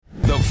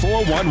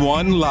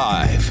411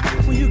 Live.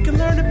 Where you can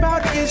learn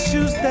about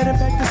issues that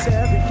impact us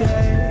every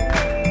day.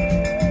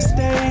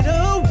 State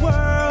of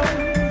world,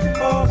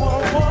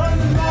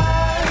 411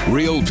 Live.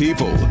 Real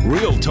people,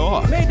 real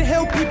talk. Made to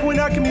help people in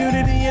our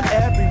community in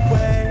every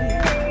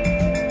way.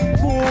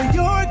 For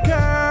your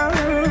girl,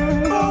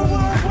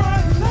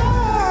 411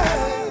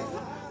 Live.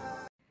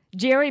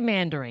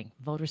 Gerrymandering,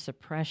 voter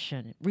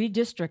suppression,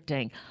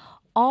 redistricting,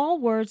 all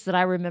words that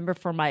I remember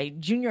from my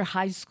junior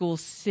high school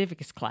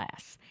civics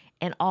class,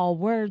 and all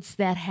words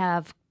that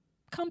have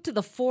come to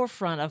the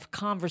forefront of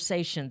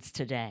conversations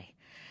today.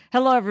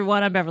 Hello,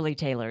 everyone. I'm Beverly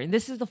Taylor, and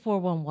this is the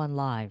 411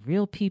 Live,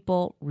 Real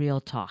People,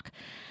 Real Talk.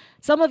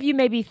 Some of you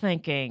may be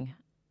thinking,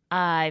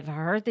 I've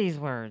heard these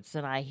words,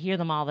 and I hear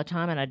them all the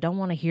time, and I don't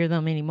want to hear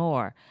them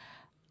anymore.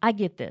 I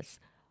get this.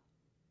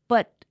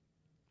 But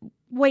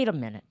wait a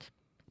minute,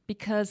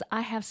 because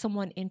I have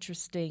someone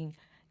interesting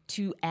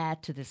to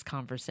add to this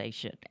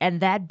conversation, and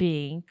that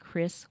being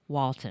Chris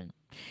Walton.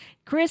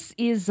 Chris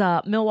is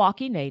a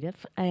Milwaukee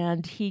native,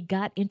 and he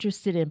got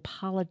interested in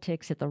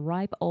politics at the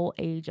ripe old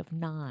age of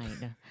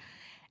 9.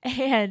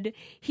 And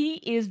he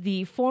is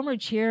the former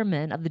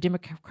chairman of the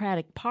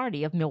Democratic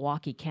Party of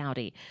Milwaukee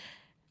County.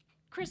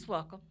 Chris,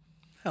 welcome.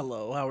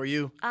 Hello, how are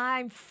you?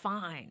 I'm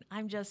fine.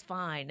 I'm just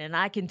fine. And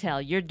I can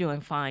tell you're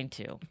doing fine,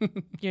 too.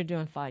 You're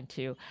doing fine,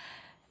 too.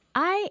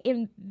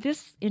 In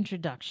this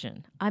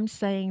introduction, I'm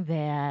saying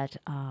that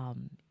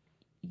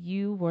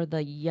you were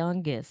the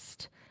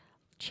youngest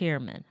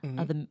chairman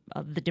of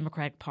the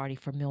Democratic Party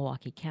for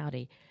Milwaukee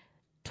County,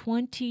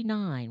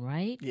 29,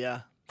 right?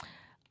 Yeah.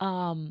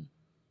 How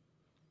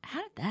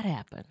did that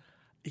happen?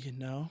 You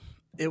know,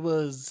 it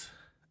was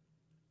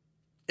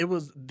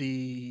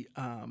the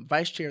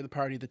vice chair of the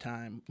party at the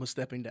time was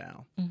stepping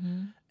down,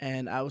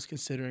 and I was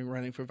considering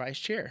running for vice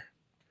chair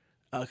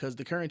because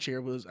the current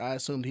chair I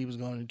assumed he was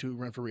going to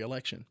run for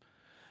re-election.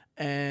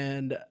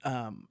 And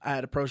I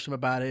had approached him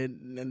about it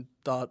and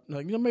thought,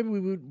 maybe we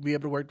would be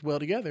able to work well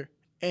together.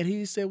 And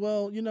he said,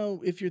 well,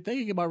 if you're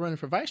thinking about running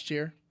for vice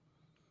chair,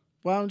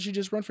 why don't you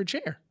just run for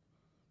chair?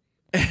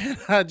 And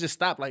I just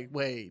stopped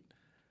wait,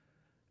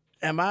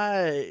 would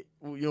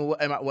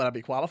I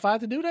be qualified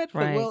to do that?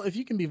 Right. Well, if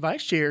you can be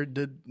vice chair,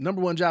 the number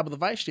one job of the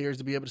vice chair is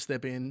to be able to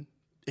step in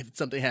if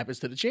something happens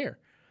to the chair.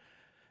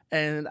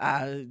 And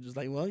I was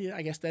like, well, yeah,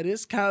 I guess that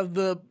is kind of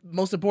the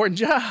most important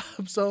job.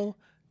 So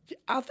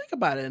I'll think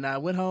about it. And I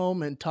went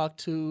home and talked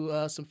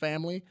to some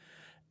family.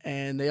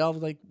 And they all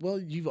was like, well,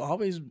 you've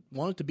always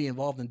wanted to be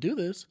involved and do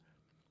this.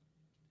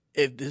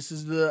 If this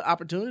is the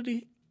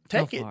opportunity,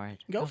 take it.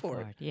 Go for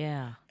it.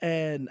 Yeah.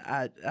 And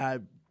I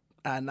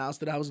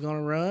announced that I was going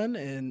to run,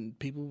 and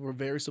people were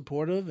very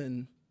supportive.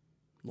 And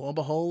lo and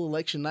behold,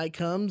 election night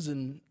comes,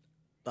 and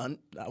I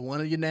won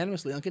it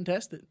unanimously,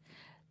 uncontested.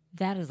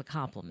 That is a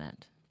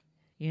compliment.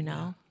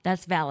 Yeah.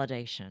 That's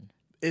validation.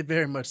 It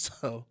very much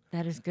so.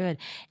 That is good.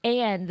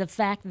 And the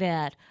fact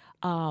that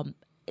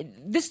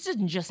this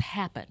didn't just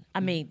happen. I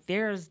mean,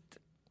 there's,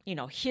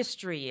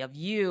 history of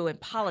you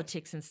and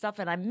politics and stuff.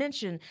 And I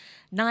mentioned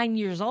 9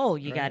 years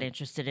old you got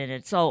interested in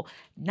it. So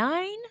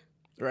 9?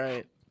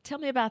 Right. Tell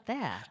me about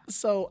that.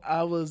 So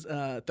I was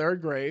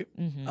third grade,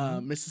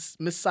 Miss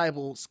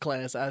Seibel's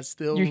class. I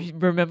still You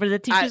remember the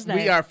teacher's name?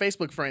 We are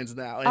Facebook friends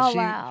now.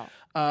 And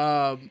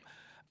wow.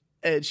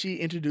 And she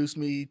introduced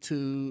me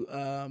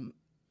to,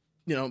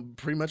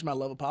 pretty much my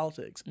love of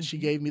politics. She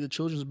gave me the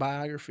children's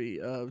biography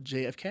of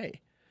JFK.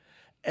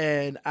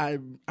 And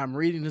I'm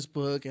reading this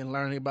book and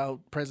learning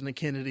about President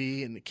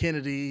Kennedy and the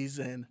Kennedys,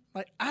 and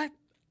I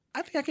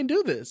think I can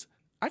do this.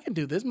 I can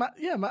do this.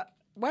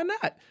 Why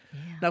not? Yeah.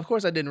 Now, of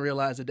course, I didn't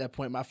realize at that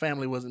point my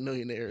family wasn't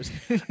millionaires,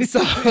 so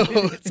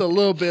it's a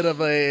little bit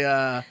of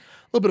a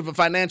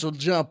financial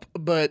jump.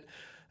 But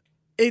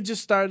it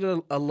just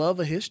started a love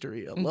of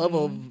history, a love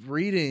of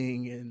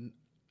reading, and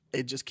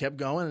it just kept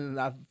going. And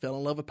I fell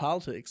in love with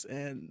politics.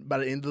 And by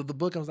the end of the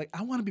book, I was like,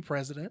 I want to be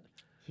president.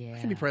 Yeah. I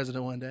can be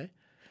president one day.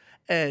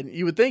 And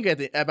you would think by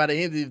the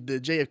end of the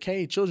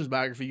JFK children's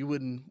biography, you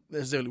wouldn't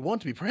necessarily want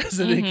to be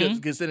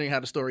president, considering how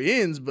the story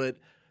ends. But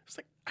it's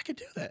like, I could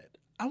do that.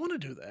 I want to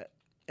do that.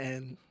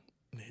 And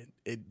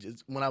it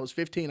just, when I was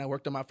 15, I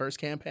worked on my first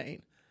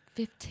campaign.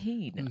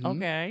 15,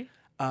 okay.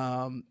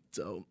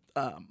 So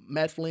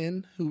Matt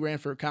Flynn, who ran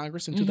for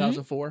Congress in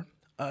 2004,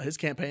 his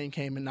campaign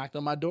came and knocked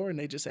on my door, and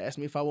they just asked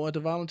me if I wanted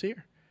to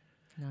volunteer.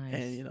 Nice.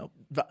 And,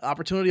 the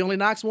opportunity only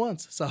knocks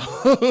once. So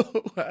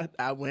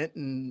I went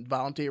and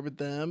volunteered with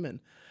them and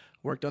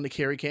worked on the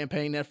Kerry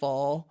campaign that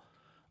fall.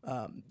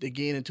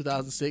 Again, in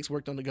 2006,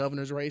 worked on the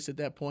governor's race at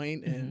that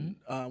point, and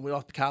went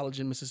off to college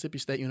in Mississippi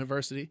State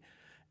University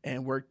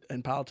and worked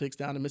in politics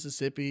down in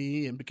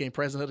Mississippi and became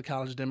president of the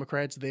College of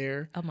Democrats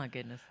there. Oh, my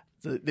goodness.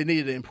 So they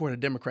needed to import a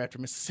Democrat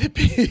from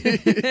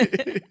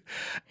Mississippi.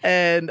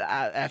 And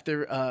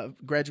after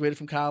graduated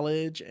from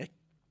college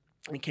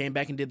and came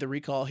back and did the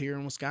recall here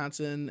in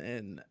Wisconsin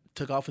and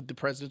took off with the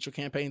presidential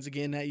campaigns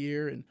again that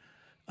year. And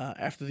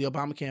after the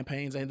Obama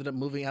campaigns, I ended up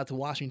moving out to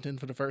Washington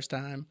for the first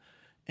time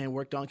and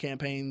worked on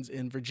campaigns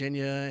in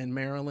Virginia and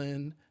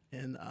Maryland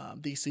in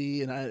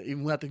D.C., and I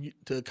even went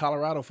to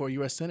Colorado for a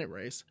U.S. Senate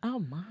race. Oh,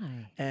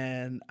 my.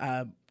 And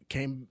I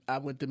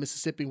went to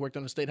Mississippi, worked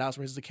on the State House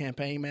race as a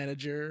campaign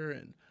manager,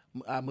 and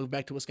I moved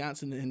back to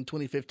Wisconsin in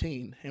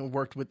 2015 and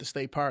worked with the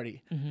state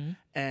party. Mm-hmm.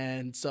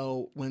 And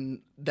so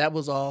when that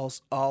was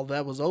all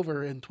that was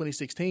over in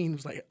 2016, it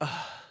was like, it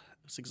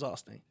was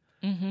exhausting.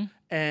 Mm-hmm.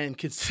 And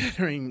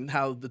considering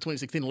how the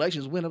 2016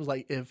 elections went, I was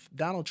like, if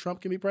Donald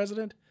Trump can be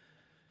president,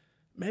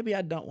 maybe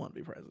I don't want to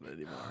be president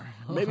anymore.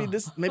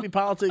 Maybe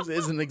politics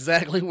isn't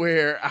exactly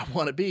where I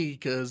want to be,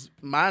 because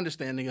my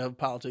understanding of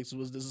politics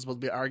was this is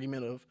supposed to be an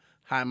argument of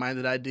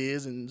high-minded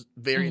ideas and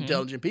very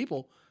intelligent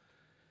people.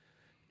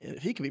 And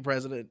if he can be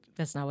president,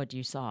 that's not what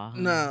you saw. Huh?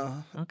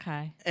 No.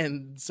 Okay.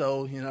 And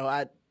so,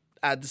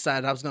 I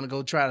decided I was going to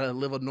go try to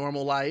live a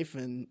normal life,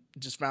 and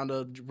just found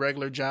a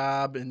regular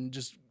job and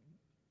just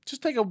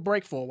take a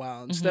break for a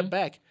while and step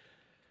back.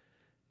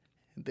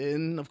 And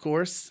then, of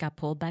course, got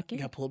pulled back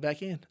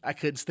in. I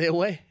couldn't stay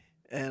away.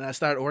 And I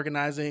started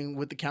organizing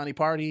with the county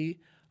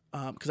party,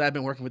 because I had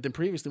been working with them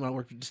previously when I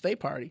worked with the state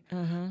party,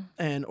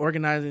 and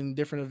organizing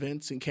different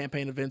events and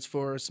campaign events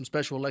for some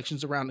special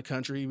elections around the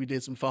country. We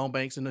did some phone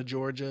banks in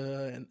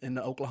Georgia and in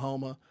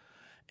Oklahoma,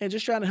 and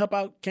just trying to help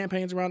out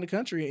campaigns around the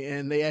country.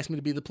 And they asked me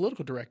to be the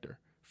political director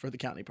for the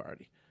county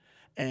party.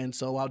 And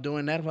so while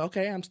doing that,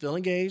 okay, I'm still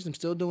engaged. I'm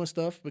still doing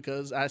stuff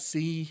because I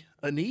see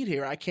a need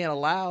here. I can't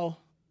allow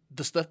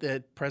the stuff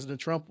that President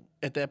Trump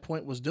at that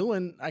point was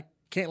doing. I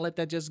can't let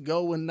that just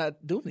go and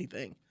not do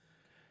anything.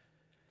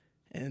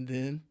 And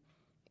then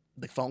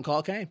the phone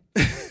call came.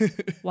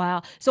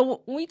 Wow.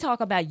 So when we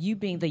talk about you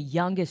being the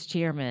youngest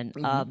chairman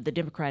of the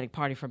Democratic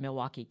Party for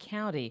Milwaukee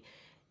County,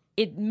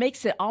 it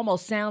makes it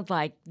almost sound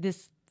like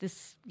this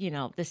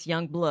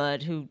young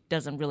blood who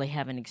doesn't really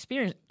have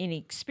any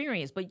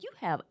experience, but you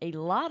have a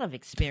lot of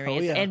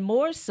experience, and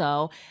more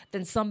so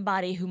than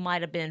somebody who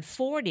might have been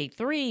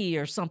 43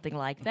 or something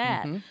like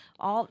that.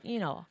 I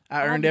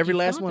earned every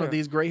last one of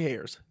these gray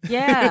hairs.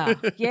 Yeah,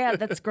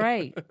 that's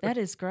great. That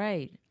is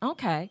great.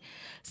 Okay.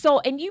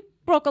 So, and you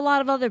broke a lot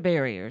of other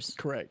barriers.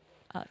 Correct.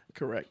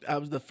 I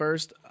was the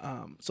first,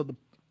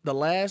 the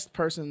last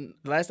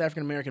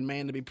African American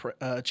man to be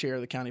chair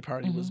of the county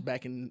party was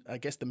back in, I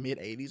guess, the mid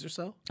 80s or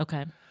so.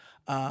 Okay.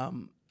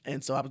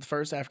 And so I was the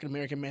first African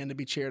American man to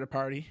be chair of the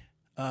party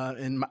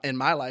in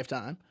my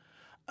lifetime,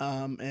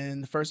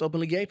 and the first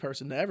openly gay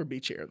person to ever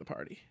be chair of the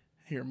party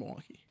here in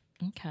Milwaukee.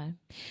 Okay.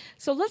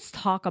 So let's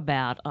talk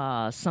about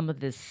some of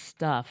this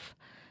stuff.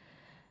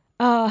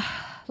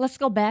 Let's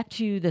go back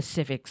to the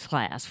civics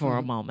class for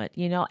a moment,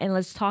 and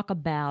let's talk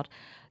about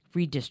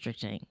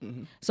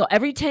redistricting. So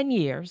every 10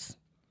 years,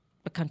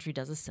 the country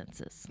does a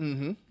census,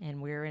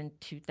 and we're in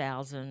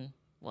 21.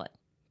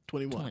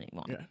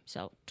 Yeah.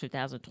 So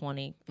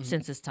 2020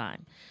 census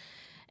time,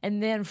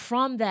 and then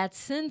from that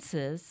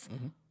census,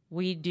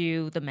 we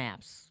do the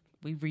maps.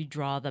 We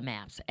redraw the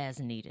maps as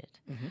needed.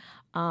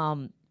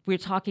 We're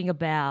talking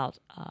about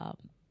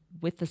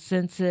with the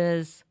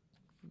census.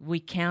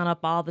 We count up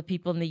all the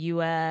people in the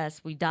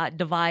U.S. We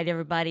divide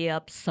everybody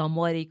up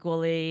somewhat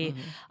equally.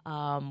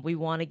 We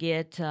want to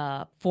get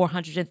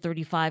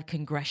 435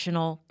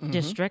 congressional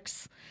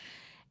districts.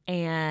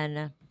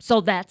 And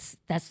so that's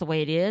the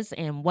way it is.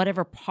 And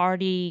whatever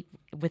party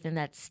within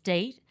that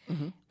state,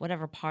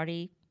 whatever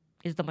party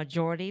is the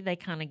majority, they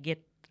kind of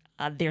get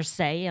their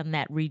say on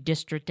that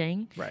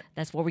redistricting. Right.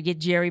 That's where we get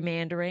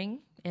gerrymandering,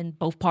 and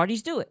both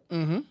parties do it.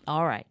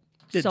 All right.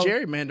 The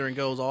gerrymandering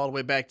goes all the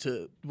way back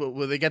to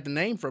where they got the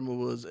name from. It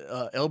was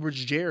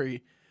Elbridge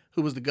Gerry,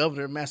 who was the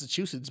governor of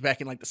Massachusetts back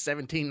in like the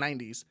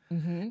 1790s.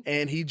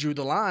 And he drew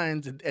the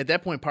lines. At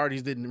that point,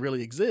 parties didn't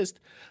really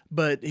exist,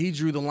 but he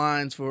drew the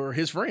lines for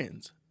his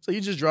friends. So you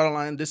just draw the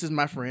line. This is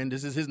my friend.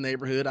 This is his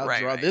neighborhood. I'll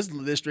draw this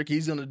district.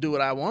 He's going to do what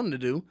I want him to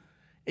do.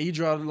 And you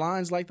draw the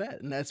lines like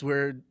that. And that's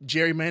where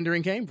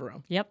gerrymandering came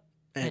from. Yep.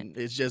 And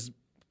it's just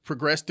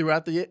progressed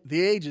throughout the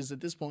ages at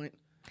this point.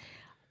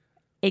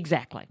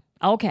 Exactly.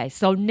 Okay,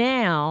 so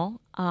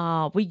now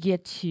we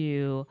get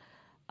to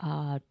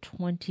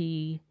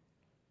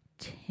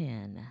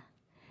 2010,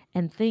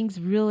 and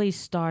things really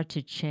start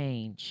to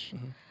change.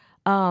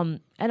 And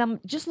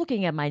I'm just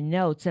looking at my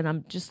notes, and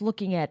I'm just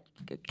looking at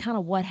kind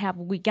of what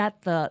happened. We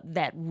got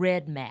that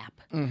red map,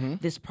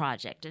 this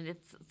project, and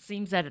it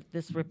seems that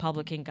this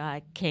Republican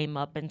guy came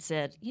up and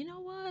said, you know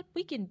what,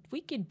 we can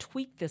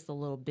tweak this a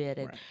little bit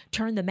and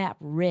turn the map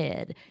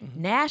red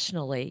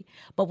nationally,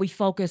 but we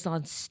focus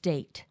on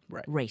state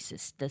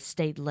races, the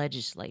state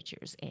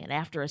legislatures. And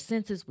after a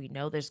census, we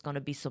know there's going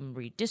to be some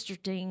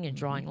redistricting and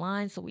drawing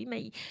lines, so we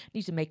may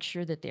need to make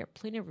sure that there are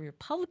plenty of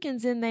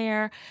Republicans in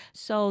there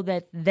so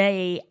that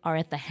they are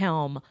at the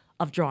helm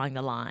of drawing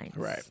the lines.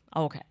 Right.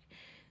 Okay.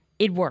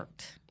 It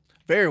worked.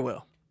 Very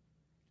well.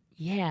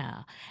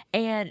 Yeah.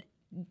 And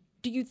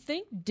do you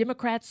think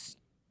Democrats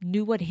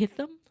knew what hit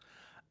them?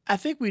 I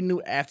think we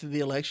knew after the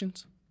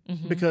elections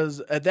because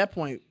at that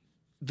point,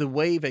 the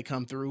wave had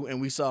come through and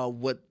we saw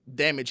what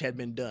damage had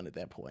been done at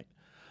that point.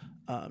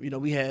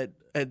 We had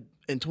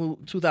in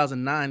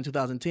 2009,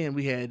 2010,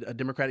 we had a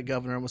Democratic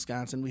governor in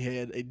Wisconsin. We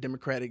had a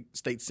Democratic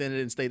state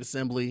Senate and state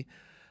assembly.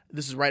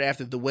 This is right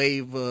after the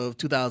wave of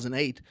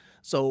 2008.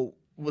 So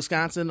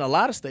Wisconsin, a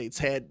lot of states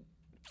had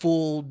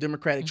full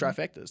Democratic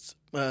trifectas.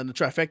 The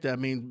trifecta, I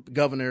mean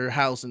governor,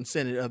 House, and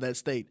Senate of that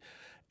state.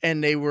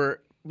 And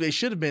they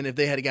should have been, if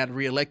they had gotten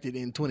reelected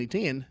in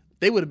 2010,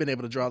 they would have been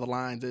able to draw the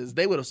lines as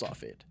they would have saw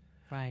fit.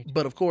 Right.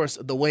 But of course,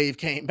 the wave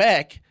came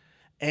back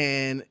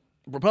and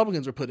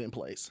Republicans were put in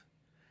place.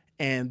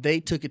 And they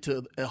took it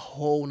to a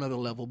whole nother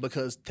level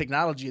because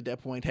technology at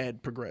that point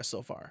had progressed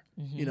so far.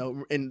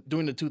 And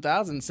during the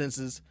 2000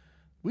 census,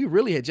 we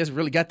really had just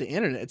got the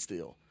internet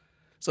still.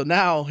 So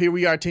now here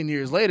we are 10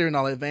 years later, and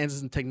all the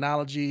advances in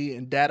technology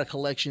and data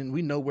collection,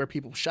 we know where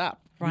people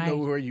shop. Right. We know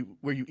where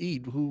you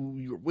eat, who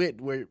you're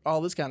with, where all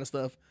this kind of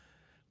stuff.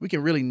 We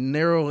can really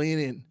narrow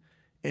in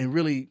and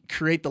really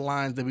create the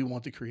lines that we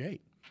want to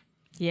create.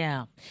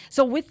 Yeah.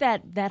 So with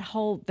that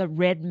whole the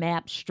red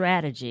map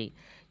strategy,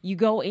 you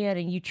go in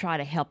and you try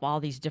to help all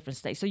these different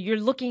states. So you're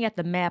looking at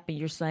the map and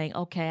you're saying,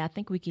 okay, I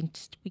think we can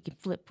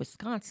flip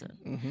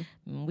Wisconsin.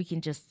 We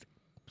can just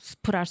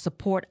put our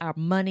support, our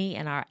money,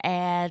 and our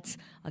ads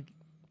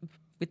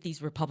with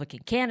these Republican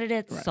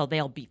candidates, so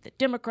they'll beat the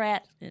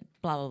Democrat, and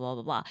blah, blah, blah,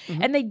 blah, blah.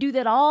 And they do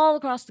that all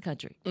across the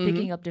country,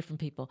 picking up different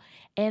people.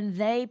 And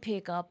they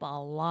pick up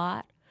a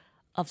lot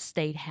of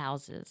state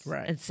houses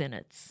and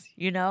senates,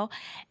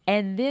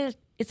 And then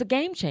it's a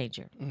game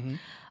changer.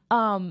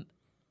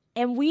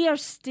 And we are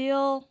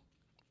still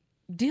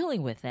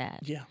dealing with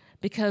that. Yeah.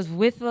 Because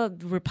with the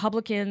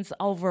Republicans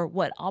over,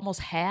 almost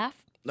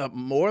half?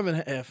 More than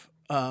half.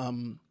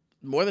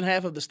 More than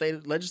half of the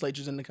state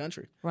legislatures in the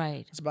country.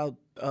 Right. It's about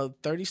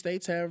 30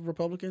 states have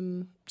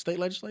Republican state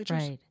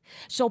legislatures. Right.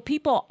 So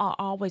people are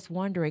always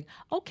wondering,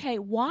 okay,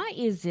 why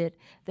is it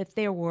that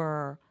there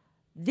were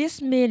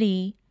this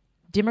many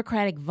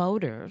Democratic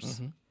voters,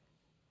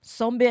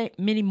 so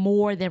many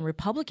more than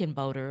Republican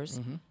voters,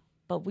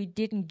 but we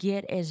didn't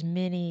get as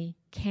many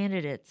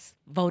candidates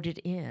voted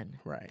in.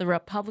 Right. The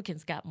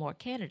Republicans got more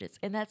candidates,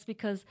 and that's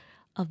because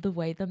of the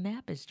way the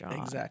map is drawn.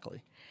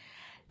 Exactly.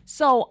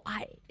 So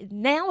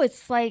now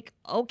it's like,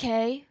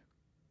 okay,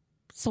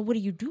 so what do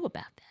you do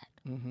about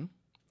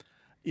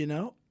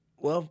that?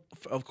 Well,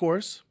 of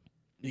course,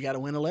 you got to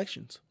win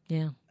elections.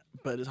 Yeah.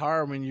 But it's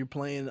hard when you're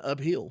playing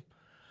uphill.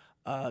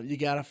 You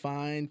got to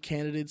find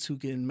candidates who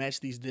can match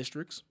these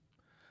districts.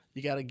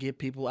 You got to get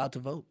people out to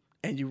vote.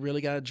 And you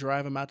really got to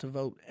drive them out to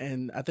vote.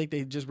 And I think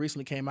they just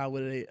recently came out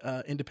with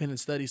a independent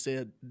study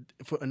said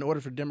in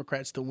order for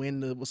Democrats to win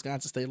the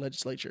Wisconsin state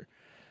legislature,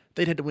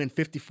 they'd have to win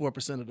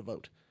 54% of the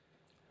vote.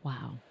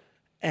 Wow.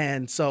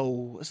 And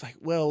so it's like,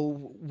 well,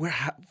 we're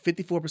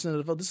 54% of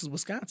the vote. This is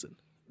Wisconsin.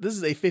 This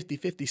is a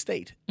 50-50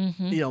 state.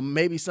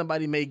 Maybe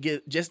somebody may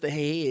get just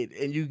ahead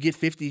and you get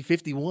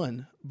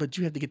 50-51, but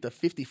you have to get the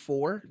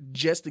 54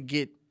 just to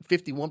get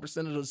 51%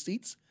 of those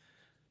seats.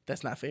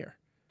 That's not fair.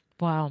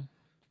 Wow.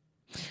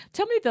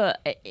 Tell me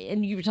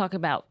and you were talking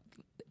about,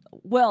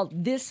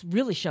 this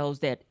really shows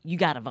that you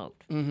got to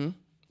vote.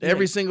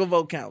 Every single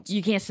vote counts.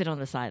 You can't sit on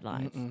the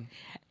sidelines.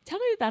 Tell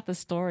me about the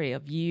story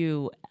of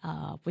you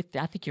with,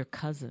 I think, your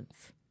cousins.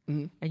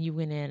 And you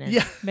went in and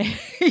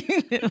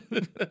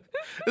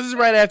This is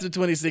right after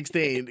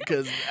 2016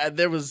 because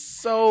there was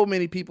so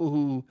many people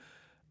who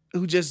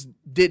just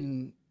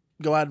didn't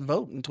go out and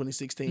vote in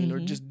 2016 or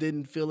just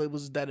didn't feel it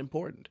was that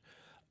important.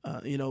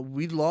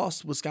 We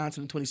lost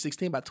Wisconsin in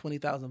 2016 by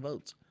 20,000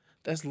 votes.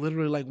 That's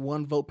literally like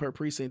one vote per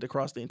precinct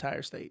across the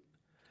entire state.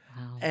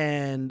 Wow.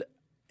 And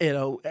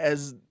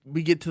as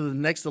we get to the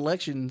next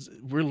elections,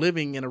 we're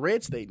living in a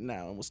red state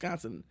now in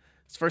Wisconsin.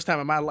 It's first time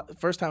in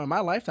my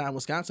lifetime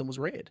Wisconsin was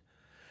red.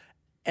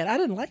 And I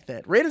didn't like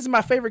that. Red is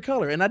my favorite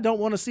color, and I don't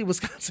want to see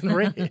Wisconsin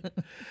red.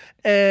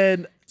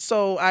 And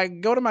so I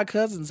go to my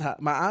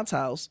aunt's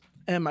house,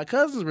 and my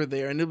cousins were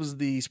there, and it was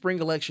the spring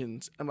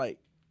elections. I'm like,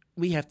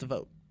 we have to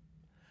vote.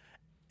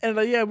 And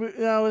like,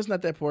 it's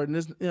not that important.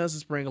 It's a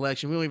spring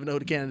election. We don't even know who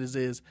the candidates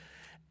is.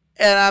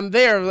 And I'm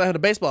there. I had a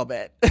baseball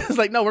bat. It's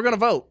like, no, we're gonna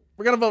vote.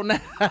 We're gonna vote now.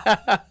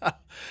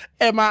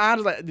 And my aunt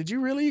was like, "Did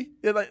you really?"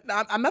 They're like,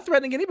 no, I'm not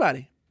threatening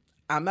anybody.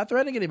 I'm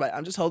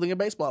just holding a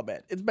baseball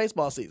bat. It's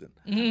baseball season.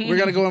 We're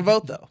gonna go and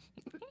vote though.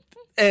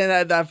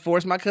 And I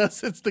forced my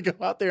cousins to go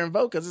out there and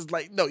vote because it's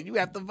like, no, you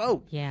have to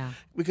vote. Yeah.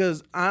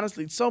 Because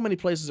honestly, so many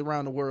places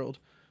around the world,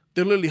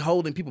 they're literally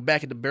holding people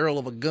back at the barrel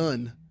of a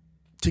gun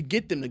to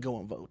get them to go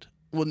and vote.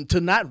 Well,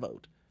 to not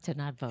vote.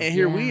 And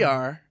here we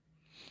are.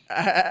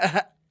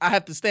 I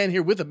have to stand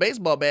here with a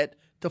baseball bat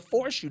to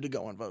force you to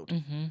go and vote.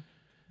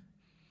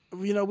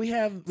 We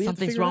have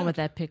something's wrong with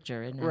that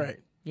picture, isn't it? Right.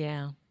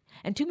 Yeah.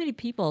 And too many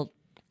people,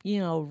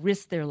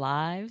 risk their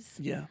lives.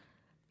 Yeah.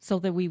 So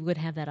that we would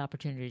have that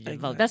opportunity to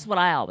vote. That's what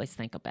I always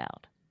think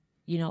about.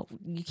 You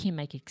can't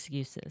make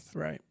excuses.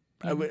 Right.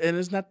 And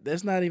it's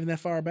not even that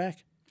far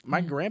back. My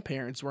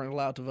grandparents weren't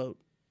allowed to vote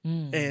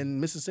in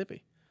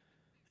Mississippi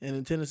and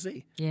in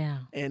Tennessee. Yeah.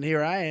 And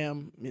here I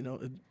am,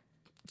 it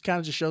kind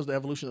of just shows the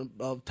evolution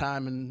of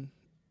time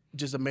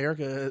just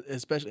America,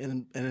 especially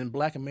in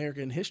Black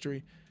American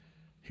history.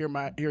 Here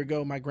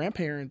my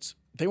grandparents,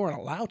 they weren't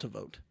allowed to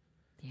vote.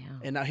 Yeah.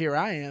 And now here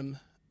I am,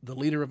 the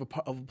leader of a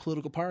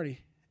political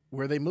party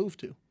where they moved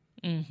to.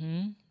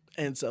 Mm-hmm.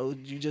 And so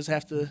you just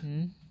have to,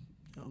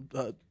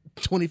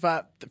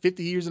 25 to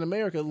 50 years in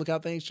America, look how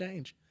things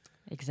change.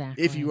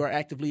 Exactly. If you are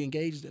actively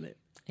engaged in it.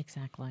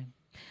 Exactly.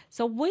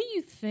 So what do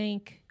you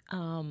think,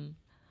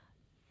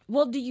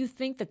 do you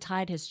think the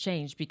tide has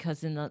changed?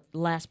 Because in the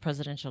last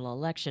presidential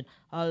election,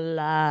 a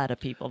lot of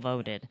people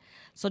voted.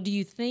 So do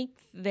you think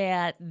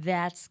that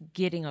that's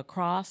getting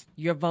across?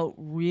 Your vote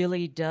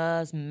really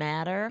does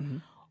matter? Mm-hmm.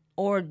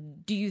 Or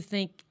do you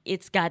think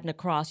it's gotten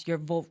across your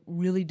vote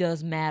really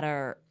does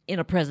matter in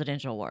a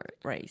presidential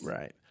race?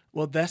 Right.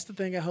 Well, that's the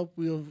thing I hope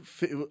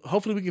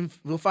hopefully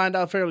we'll find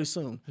out fairly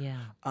soon. Yeah.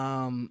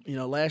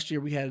 Last year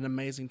we had an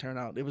amazing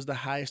turnout. It was the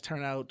highest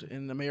turnout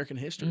in American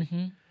history.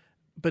 Mm-hmm.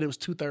 But it was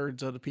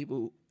 2/3 of the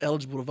people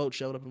eligible to vote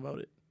showed up and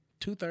voted.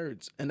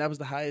 2/3. And that was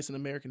the highest in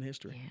American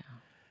history.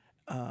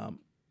 Yeah.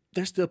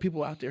 There's still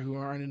people out there who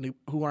aren't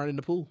in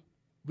the pool.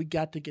 We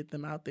got to get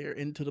them out there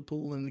into the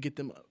pool and get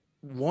them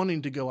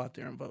wanting to go out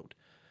there and vote.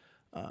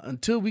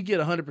 Until we get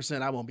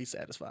 100%, I won't be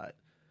satisfied.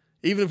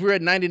 Even if we're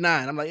at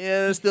 99, I'm like,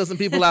 yeah, there's still some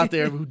people out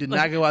there who did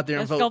not go out there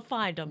and vote. Let's go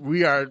find them. We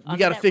got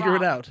to figure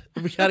it out.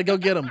 We got to go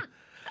get them.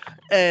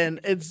 And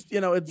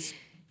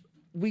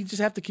we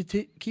just have to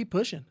keep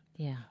pushing.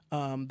 Yeah.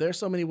 There's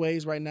so many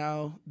ways right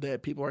now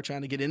that people are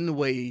trying to get in the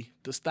way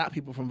to stop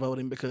people from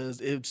voting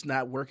because it's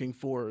not working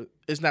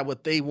it's not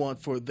what they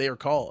want for their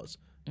cause.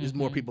 There's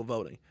more people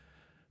voting.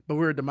 But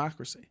we're a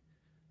democracy.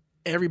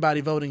 Everybody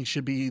voting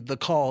should be the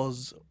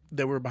cause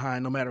that we're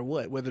behind no matter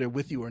what, whether they're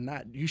with you or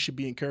not. You should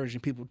be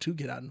encouraging people to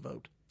get out and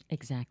vote.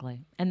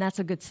 Exactly. And that's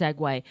a good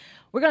segue.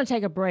 We're going to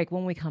take a break.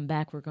 When we come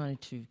back, we're going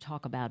to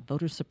talk about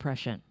voter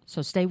suppression.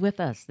 So stay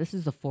with us. This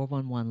is the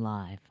 411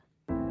 Live.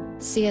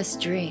 See us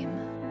dream.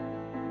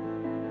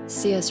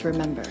 See us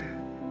remember.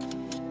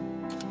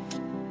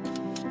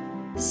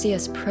 See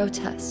us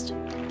protest.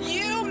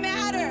 You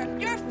matter.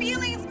 Your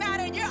feelings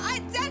matter. Your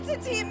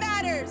identity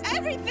matters.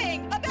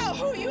 Everything about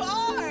who you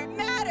are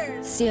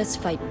matters. See us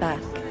fight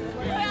back.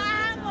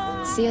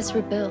 See us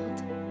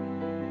rebuild.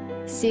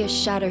 See us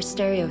shatter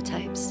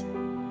stereotypes.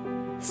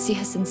 See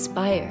us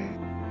inspire.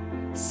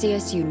 See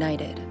us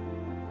united.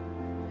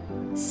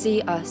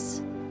 See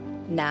us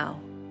now.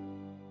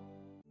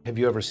 Have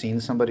you ever seen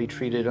somebody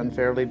treated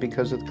unfairly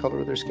because of the color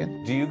of their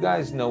skin? Do you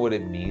guys know what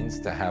it means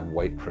to have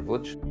white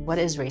privilege? What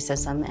is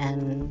racism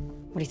and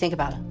what do you think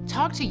about it?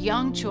 Talk to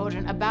young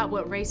children about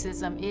what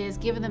racism is,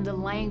 giving them the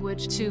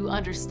language to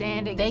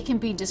understand it. They can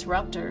be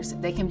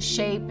disruptors. They can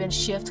shape and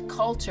shift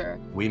culture.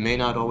 We may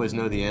not always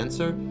know the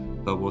answer,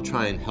 but we'll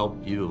try and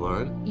help you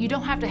learn. You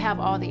don't have to have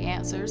all the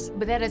answers,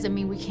 but that doesn't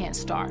mean we can't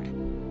start.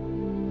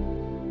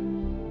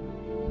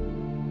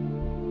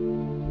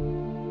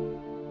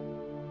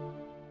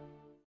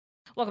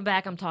 Welcome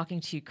back. I'm talking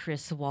to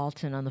Chris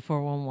Walton on the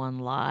 411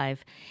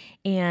 Live.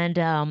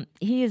 And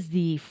he is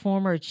the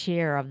former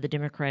chair of the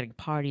Democratic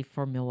Party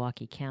for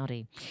Milwaukee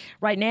County.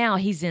 Right now,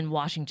 he's in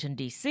Washington,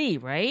 D.C.,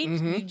 right?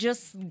 Mm-hmm. You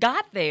just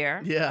got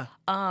there. Yeah.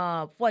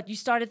 You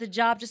started the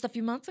job just a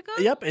few months ago?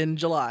 Yep, in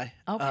July.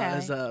 Okay.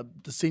 As the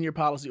senior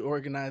policy and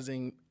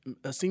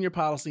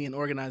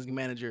organizing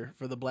manager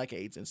for the Black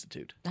AIDS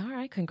Institute. All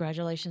right.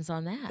 Congratulations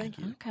on that. Thank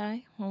you.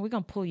 Okay. Well, we're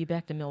going to pull you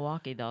back to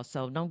Milwaukee, though,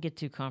 so don't get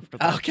too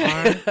comfortable.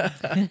 Okay.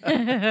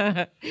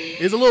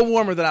 It's a little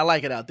warmer than I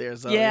like it out there,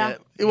 so yeah.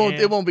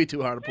 It won't be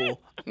too hard to pull.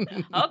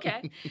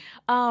 Okay.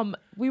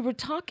 We were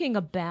talking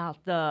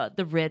about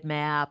the red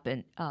map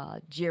and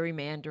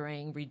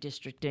gerrymandering,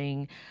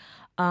 redistricting,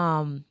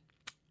 and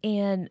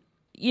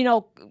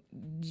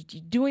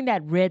doing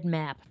that red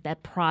map,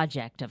 that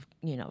project of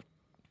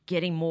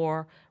getting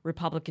more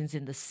Republicans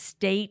in the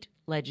state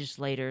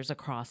legislators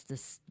across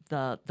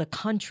the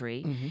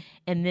country, mm-hmm.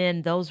 and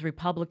then those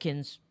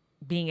Republicans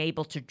being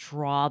able to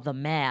draw the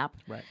map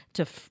right.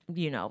 to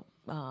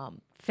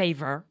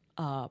favor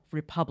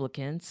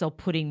Republicans, so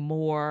putting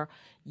more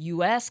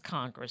U.S.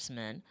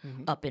 congressmen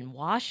mm-hmm. up in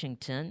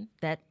Washington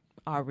that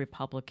are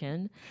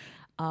Republican,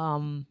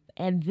 and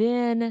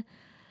then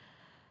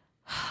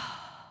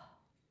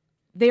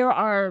there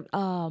are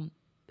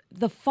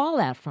the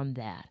fallout from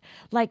that.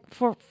 Like,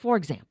 for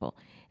example,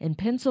 in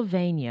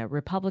Pennsylvania,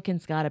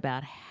 Republicans got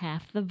about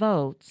half the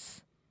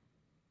votes,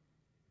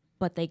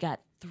 but they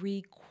got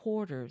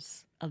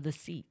 3/4 of the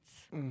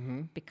seats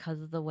mm-hmm.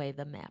 because of the way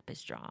the map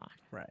is drawn.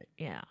 Right.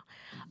 Yeah.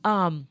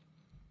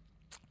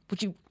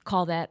 Would you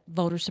call that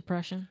voter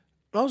suppression?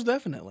 Most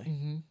definitely.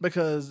 Mm-hmm.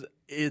 Because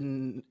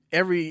in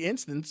every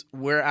instance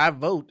where I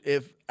vote,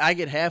 if I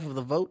get half of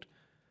the vote,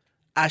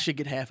 I should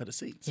get half of the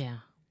seats. Yeah.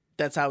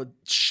 That's how it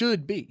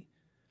should be.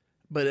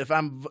 But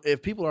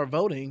if people are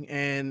voting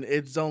and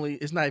it's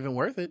not even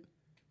worth it,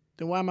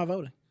 then why am I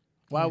voting?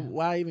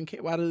 Why even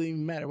care? Why does it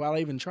even matter? Why do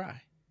I even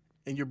try?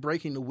 And you're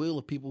breaking the will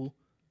of people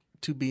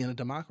to be in a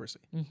democracy.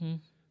 Mm-hmm.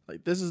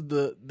 Like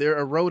they're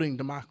eroding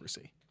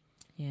democracy.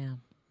 Yeah.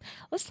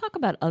 Let's talk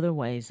about other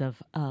ways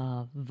of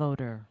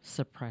voter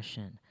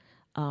suppression.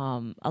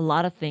 a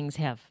lot of things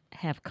have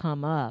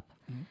come up.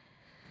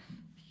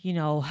 You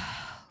know,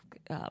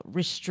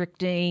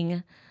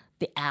 restricting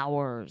the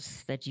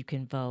hours that you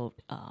can vote,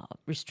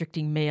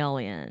 restricting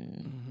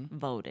mail-in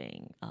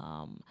voting.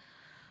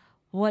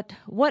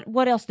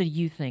 What else do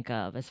you think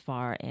of as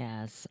far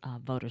as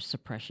voter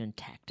suppression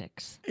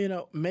tactics? You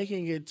know,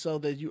 making it so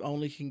that you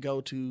only can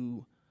go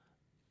to,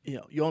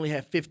 you only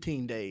have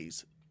 15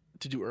 days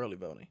to do early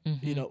voting.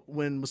 You know,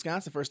 when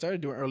Wisconsin first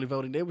started doing early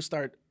voting,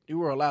 you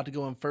were allowed to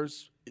go in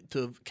first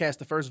to cast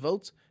the first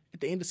votes at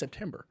the end of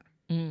September.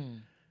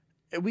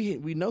 And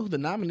we know who the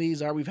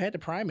nominees are. We've had the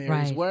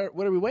primaries. Right.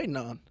 What are we waiting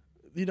on?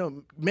 You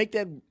know, make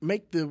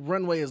the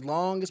runway as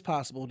long as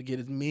possible to get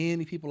as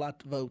many people out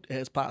to vote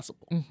as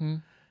possible.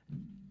 You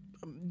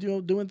know,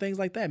 doing things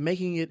like that,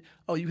 making it,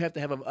 you have to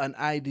have an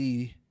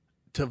ID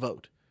to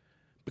vote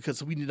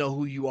because we need to know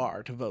who you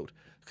are to vote.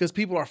 Because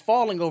people are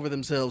falling over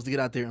themselves to get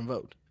out there and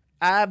vote.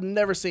 I've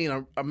never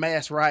seen a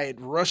mass riot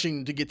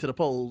rushing to get to the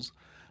polls.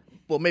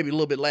 Well, maybe a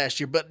little bit last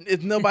year, but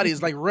nobody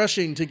is like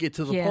rushing to get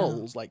to the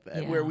polls like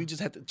that, where we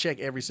just have to check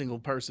every single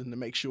person to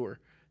make sure.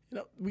 You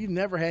know, we've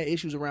never had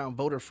issues around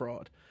voter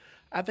fraud.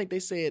 I think they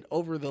said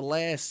over the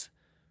last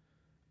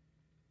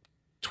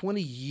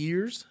 20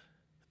 years,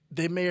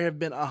 there may have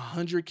been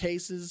 100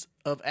 cases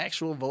of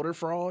actual voter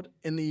fraud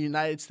in the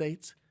United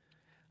States.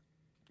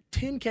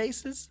 10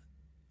 cases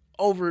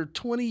over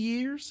 20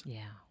 years?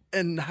 Yeah.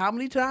 And how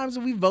many times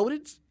have we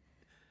voted?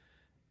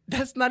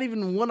 That's not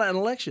even won an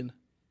election.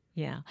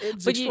 Yeah.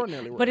 It's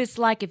extraordinarily rare. But it's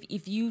like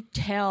if you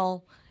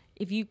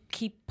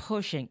keep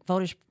pushing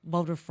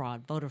voter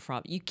fraud,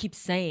 you keep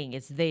saying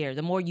it's there.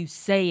 The more you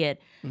say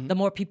it, the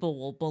more people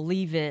will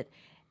believe it.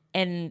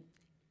 And,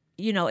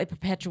 you know, it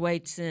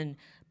perpetuates and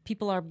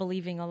people are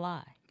believing a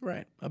lie.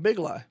 Right. A big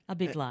lie. A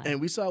big lie.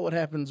 And we saw what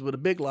happens when a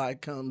big lie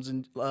comes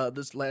in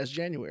this last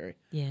January.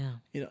 Yeah.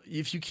 You know,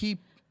 if you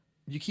keep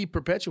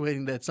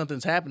perpetuating that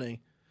something's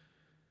happening,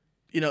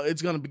 you know,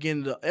 it's going to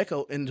begin to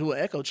echo into an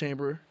echo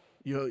chamber.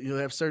 You'll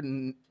have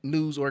certain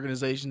news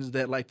organizations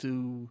that like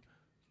to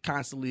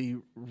constantly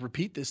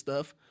repeat this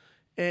stuff.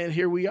 And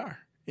here we are.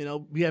 You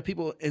know, we have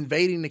people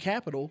invading the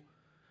Capitol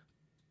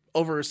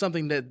over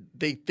something that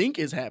they think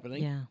is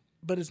happening,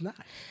 but it's not.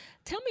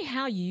 Tell me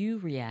how you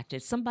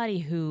reacted. Somebody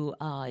who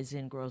is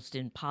engrossed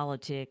in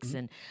politics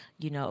and,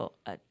 a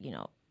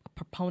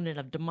proponent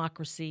of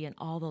democracy and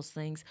all those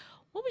things.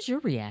 What was your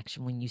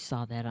reaction when you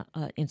saw that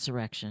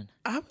insurrection?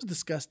 I was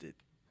disgusted.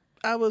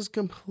 I was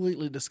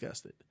completely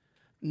disgusted.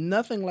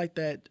 Nothing like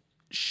that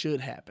should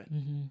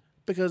happen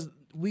because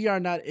we are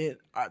not in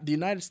the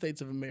United States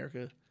of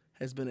America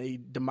has been a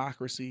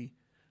democracy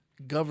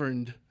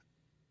governed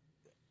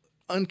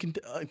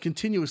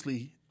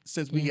continuously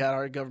since we got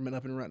our government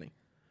up and running.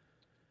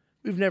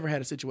 We've never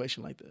had a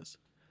situation like this,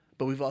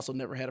 but we've also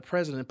never had a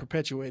president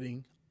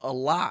perpetuating a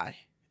lie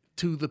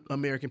to the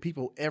American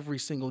people every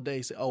single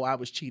day. Say, "Oh, I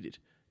was cheated."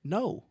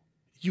 No,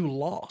 you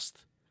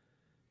lost.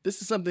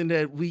 This is something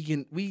that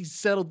we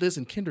settled this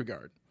in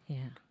kindergarten.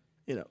 Yeah.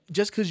 You know,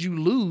 just because you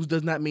lose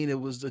does not mean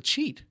it was a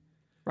cheat.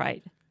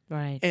 Right.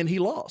 Right. And he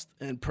lost,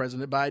 and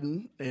President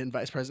Biden and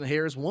Vice President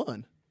Harris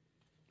won.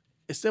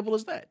 As simple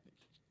as that.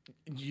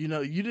 You know,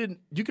 you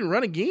can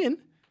run again.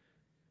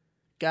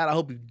 God, I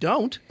hope you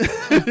don't.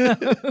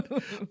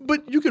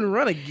 But you can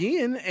run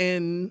again,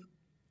 and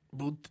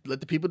we'll let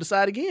the people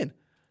decide again.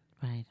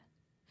 Right.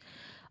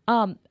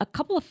 A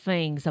couple of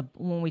things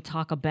when we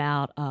talk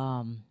about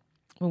when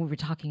we were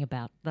talking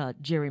about the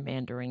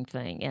gerrymandering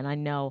thing, and I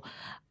know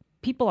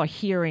people are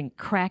hearing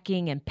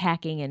cracking and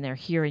packing, and they're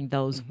hearing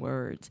those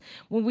words.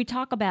 When we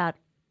talk about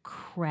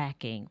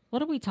cracking,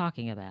 what are we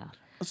talking about?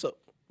 So,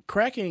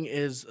 cracking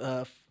is,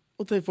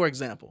 we'll take for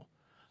example,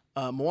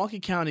 Milwaukee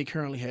County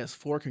currently has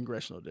 4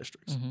 congressional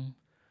districts.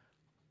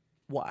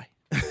 Why?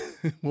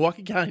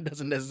 Milwaukee County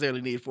doesn't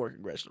necessarily need 4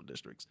 congressional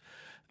districts.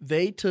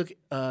 They took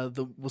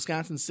the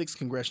Wisconsin 6th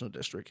congressional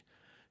district.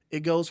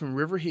 It goes from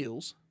River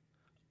Hills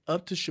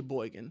up to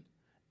Sheboygan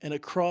and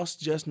across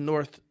just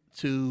north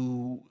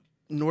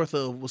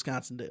of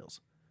Wisconsin Dells.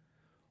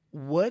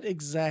 What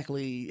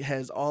exactly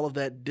has all of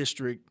that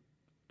district,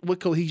 what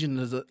cohesion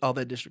does all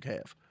that district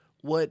have?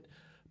 What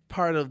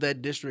part of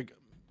that district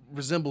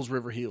resembles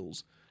River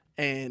Hills?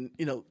 And,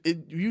 you know,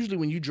 usually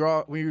when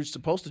you're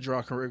supposed to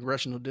draw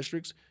congressional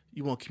districts,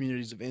 you want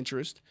communities of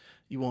interest.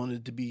 You want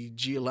it to be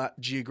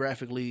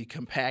geographically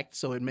compact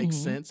so it makes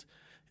sense.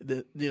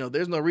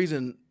 There's no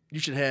reason you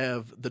should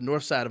have the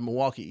north side of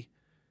Milwaukee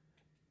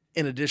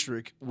in a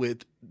district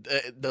with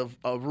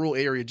a rural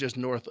area just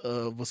north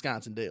of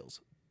Wisconsin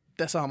Dells.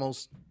 That's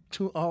almost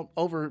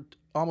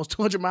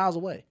 200 miles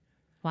away.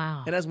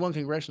 Wow. And that's one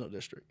congressional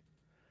district.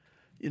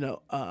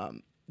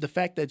 The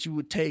fact that you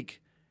would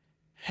take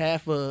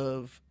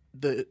you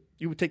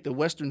would take the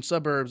western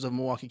suburbs of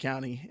Milwaukee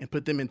County and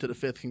put them into the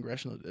 5th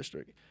congressional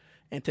district,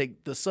 and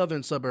take the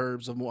southern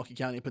suburbs of Milwaukee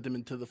County and put them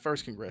into the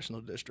 1st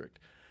congressional district.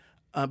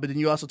 But then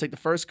you also take the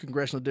 1st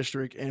congressional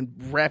district and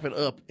wrap it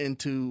up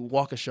into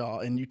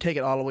Waukesha, and you take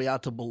it all the way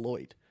out to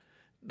Beloit.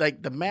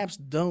 Like, the maps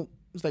don't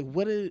It's like,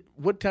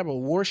 what type of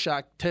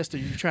Rorschach test are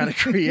you trying to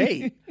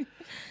create?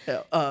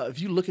 If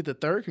you look at the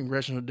 3rd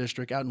congressional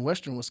district out in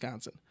western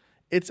Wisconsin,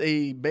 it's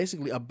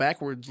basically a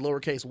backwards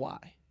lowercase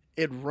y.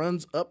 It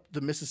runs up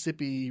the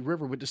Mississippi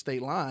River with the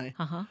state line,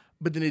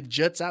 but then it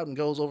juts out and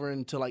goes over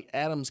into like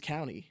Adams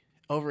County,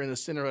 over in the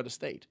center of the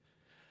state.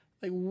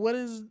 Like, what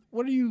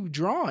are you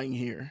drawing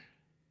here?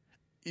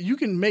 You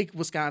can make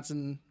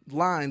Wisconsin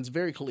lines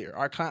very clear.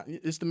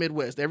 It's the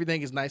Midwest.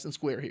 Everything is nice and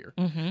square here.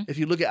 If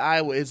you look at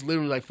Iowa, it's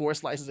literally like 4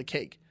 slices of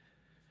cake.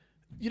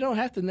 You don't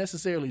have to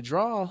necessarily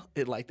draw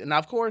it like that. Now,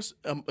 of course,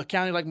 a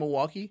county like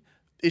Milwaukee,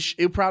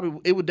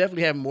 it would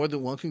definitely have more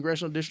than one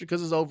congressional district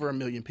because it's over 1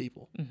 million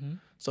people.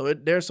 So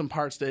there's some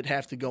parts that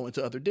have to go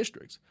into other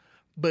districts.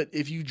 But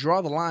if you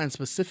draw the line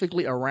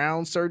specifically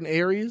around certain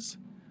areas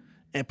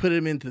and put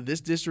them into this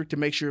district to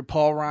make sure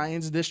Paul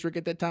Ryan's district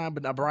at that time,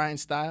 but not Brian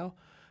Style,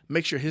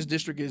 make sure his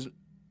district is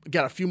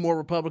got a few more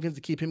Republicans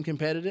to keep him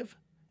competitive,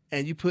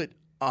 and you put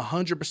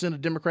 100%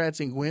 of Democrats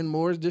in Gwen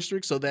Moore's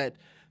district so that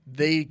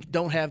they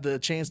don't have the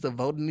chance to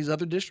vote in these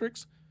other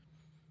districts,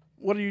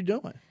 what are you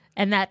doing?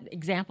 And that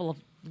example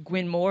of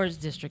Gwen Moore's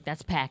district,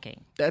 that's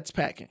packing. That's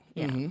packing.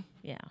 Yeah.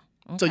 Yeah.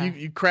 Okay.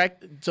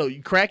 So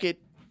you crack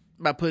it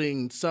by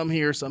putting some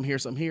here, some here,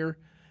 some here,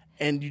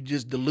 and you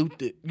just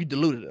dilute it. You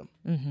diluted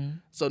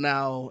them. So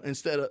now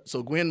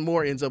so Gwen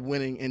Moore ends up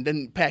winning, and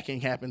then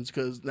packing happens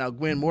because now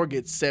Gwen Moore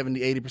gets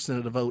 70-80%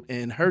 of the vote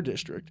in her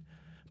district,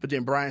 but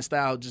then Brian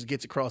Style just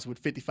gets across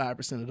with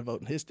 55% of the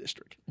vote in his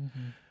district.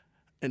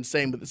 And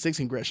same with the 6th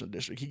congressional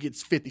district. He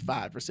gets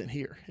 55%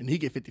 here, and he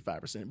get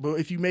 55%. But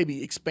if you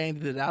maybe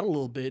expanded it out a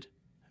little bit,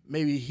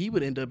 maybe he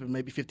would end up at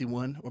maybe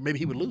 51, or maybe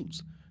he would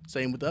lose.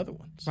 Same with the other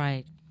ones.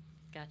 Right.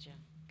 Gotcha.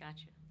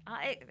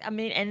 I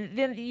mean, and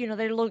then,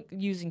 they're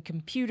using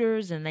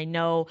computers, and they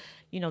know,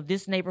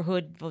 this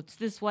neighborhood votes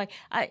this way.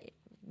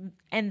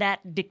 And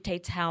that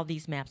dictates how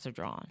these maps are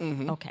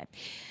drawn. Okay.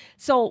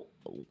 So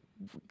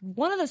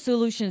one of the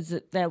solutions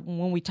that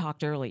when we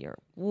talked earlier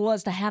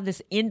was to have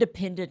this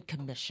independent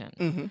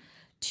commission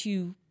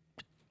to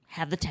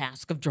have the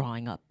task of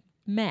drawing up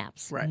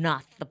maps,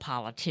 not the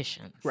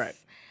politicians. Right.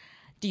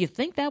 Do you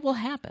think that will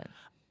happen?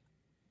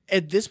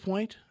 At this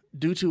point,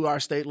 due to our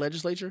state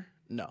legislature,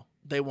 no,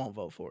 they won't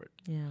vote for it.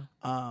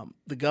 Yeah.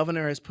 The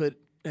governor has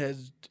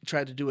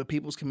tried to do a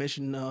people's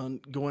commission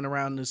on going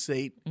around the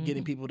state,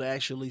 getting people to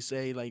actually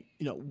say, like,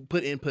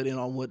 put input in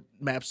on what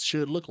maps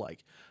should look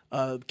like.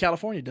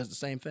 California does the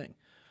same thing.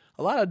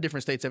 A lot of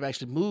different states have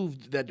actually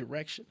moved that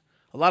direction.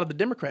 A lot of the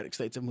Democratic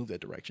states have moved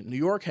that direction. New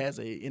York has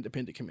an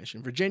independent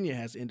commission. Virginia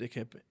has an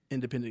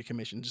independent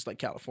commission, just like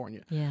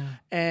California. Yeah.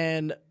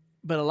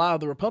 But a lot of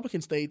the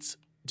Republican states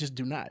just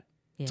do not.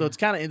 Yeah. So it's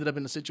kind of ended up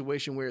in a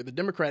situation where the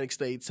Democratic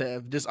states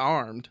have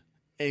disarmed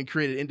and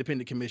created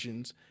independent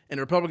commissions, and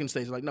the Republican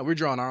states are like, no, we're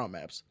drawing our own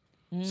maps.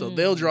 So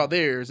they'll draw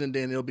theirs, and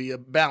then there'll be a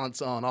balance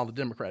on all the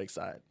Democratic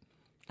side.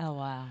 Oh,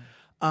 wow.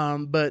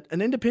 But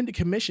an independent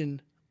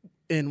commission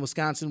in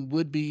Wisconsin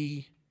would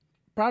be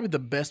probably the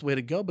best way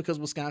to go because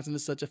Wisconsin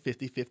is such a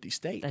 50-50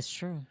 state. That's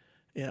true.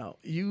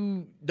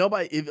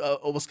 If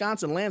a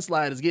Wisconsin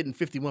landslide is getting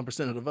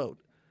 51% of the vote,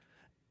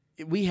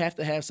 we have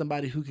to have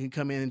somebody who can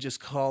come in and just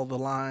call the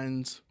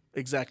lines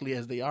exactly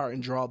as they are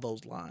and draw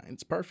those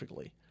lines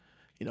perfectly.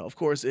 Of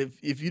course,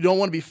 if you don't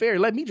want to be fair,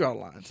 let me draw the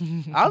lines.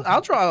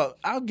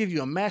 I'll give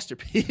you a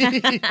masterpiece.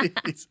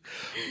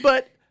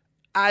 But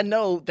I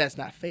know that's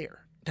not fair.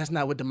 That's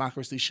not what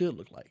democracy should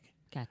look like.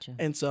 Gotcha.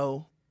 And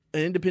so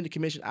an independent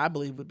commission, I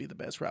believe, would be the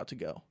best route to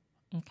go.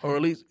 Okay. Or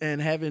at least,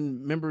 and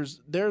having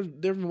members, there are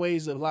different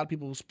ways that a lot of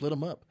people split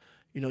them up.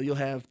 You'll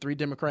have 3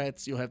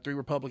 Democrats, you'll have 3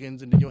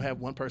 Republicans, and then you'll have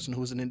one person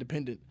who's an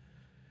independent,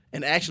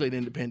 and actually an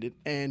independent,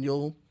 and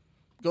you'll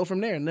go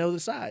from there and they'll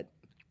decide.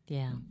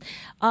 Yeah.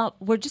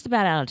 We're just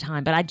about out of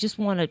time, but I just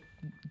want to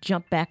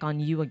jump back on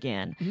you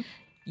again.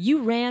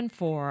 You ran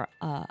for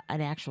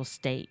an actual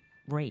state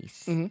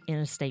race, in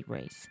a state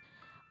race.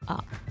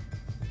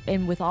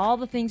 And with all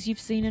the things you've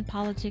seen in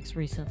politics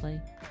recently,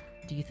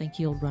 do you think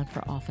you'll run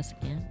for office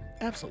again?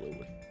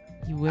 Absolutely.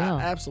 You will?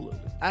 Absolutely.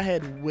 I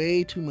had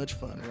way too much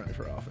fun running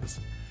for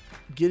office.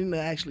 Getting to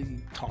actually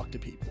talk to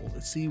people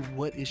and see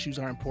what issues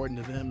are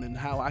important to them and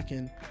how I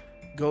can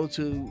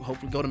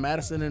hopefully go to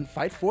Madison and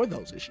fight for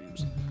those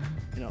issues.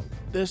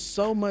 There's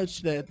so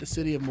much that the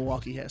city of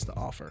Milwaukee has to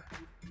offer.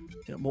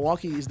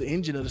 Milwaukee is the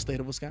engine of the state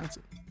of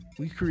Wisconsin.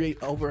 We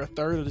create over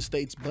 1/3 of the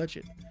state's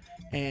budget.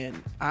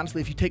 And honestly,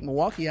 if you take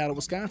Milwaukee out of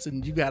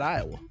Wisconsin, you got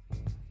Iowa.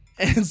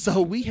 And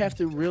so we have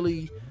to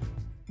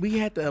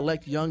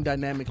elect young,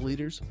 dynamic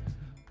leaders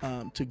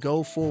to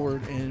go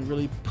forward and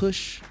really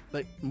push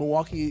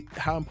Milwaukee,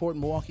 how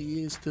important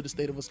Milwaukee is to the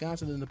state of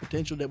Wisconsin and the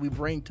potential that we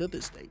bring to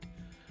this state.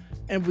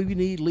 And we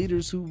need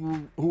leaders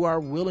who are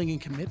willing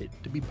and committed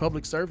to be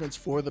public servants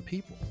for the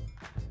people.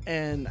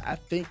 And I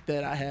think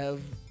that I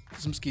have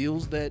some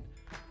skills that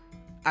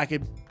I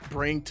could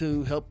bring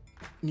to help,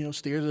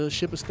 steer the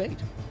ship of state.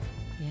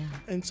 Yeah.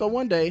 And so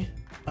one day,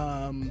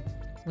 when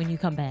I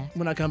come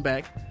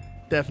back,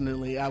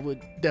 I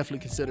would definitely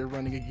consider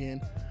running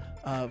again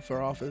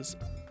for office.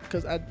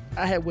 because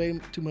I had way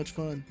too much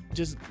fun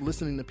just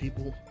listening to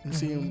people and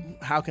seeing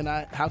how can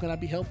I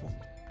be helpful.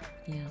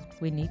 Yeah,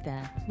 we need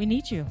that. We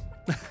need you.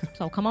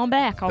 So come on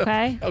back,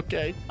 okay?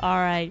 Okay. All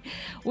right.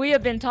 We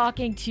have been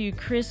talking to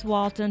Chris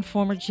Walton,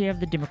 former chair of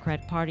the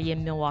Democratic Party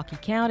in Milwaukee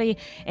County,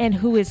 and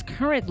who is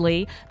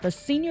currently the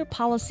Senior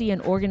Policy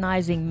and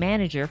Organizing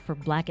Manager for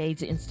Black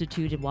AIDS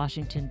Institute in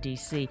Washington,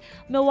 D.C.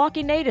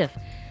 Milwaukee native.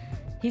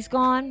 He's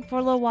gone for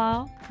a little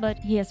while, but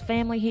he has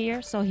family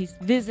here, so he's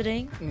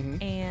visiting,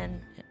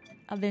 and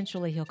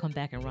eventually he'll come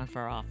back and run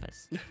for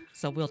office.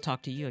 So we'll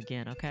talk to you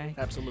again, okay?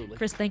 Absolutely.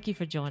 Chris, thank you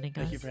for joining us.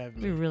 Thank you for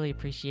having me. We really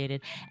appreciate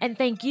it. And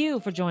thank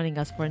you for joining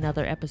us for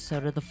another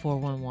episode of the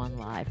 411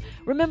 Live.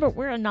 Remember,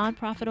 we're a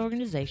nonprofit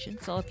organization,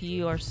 so if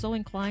you are so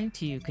inclined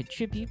to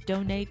contribute,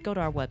 donate, go to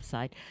our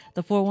website,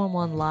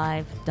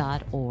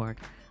 the411live.org.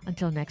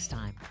 Until next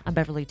time, I'm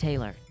Beverly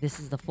Taylor. This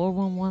is the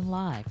 411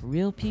 Live.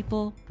 Real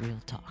people, real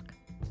talk.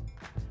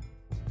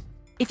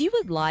 If you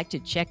would like to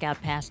check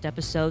out past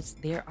episodes,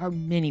 there are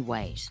many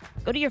ways.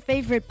 Go to your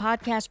favorite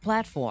podcast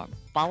platform.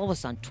 Follow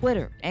us on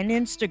Twitter and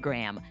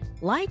Instagram.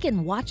 Like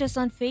and watch us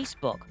on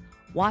Facebook.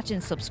 Watch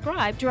and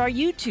subscribe to our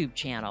YouTube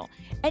channel.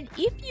 And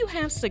if you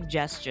have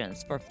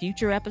suggestions for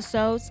future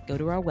episodes, go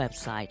to our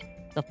website,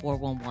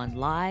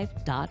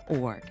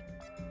 the411live.org.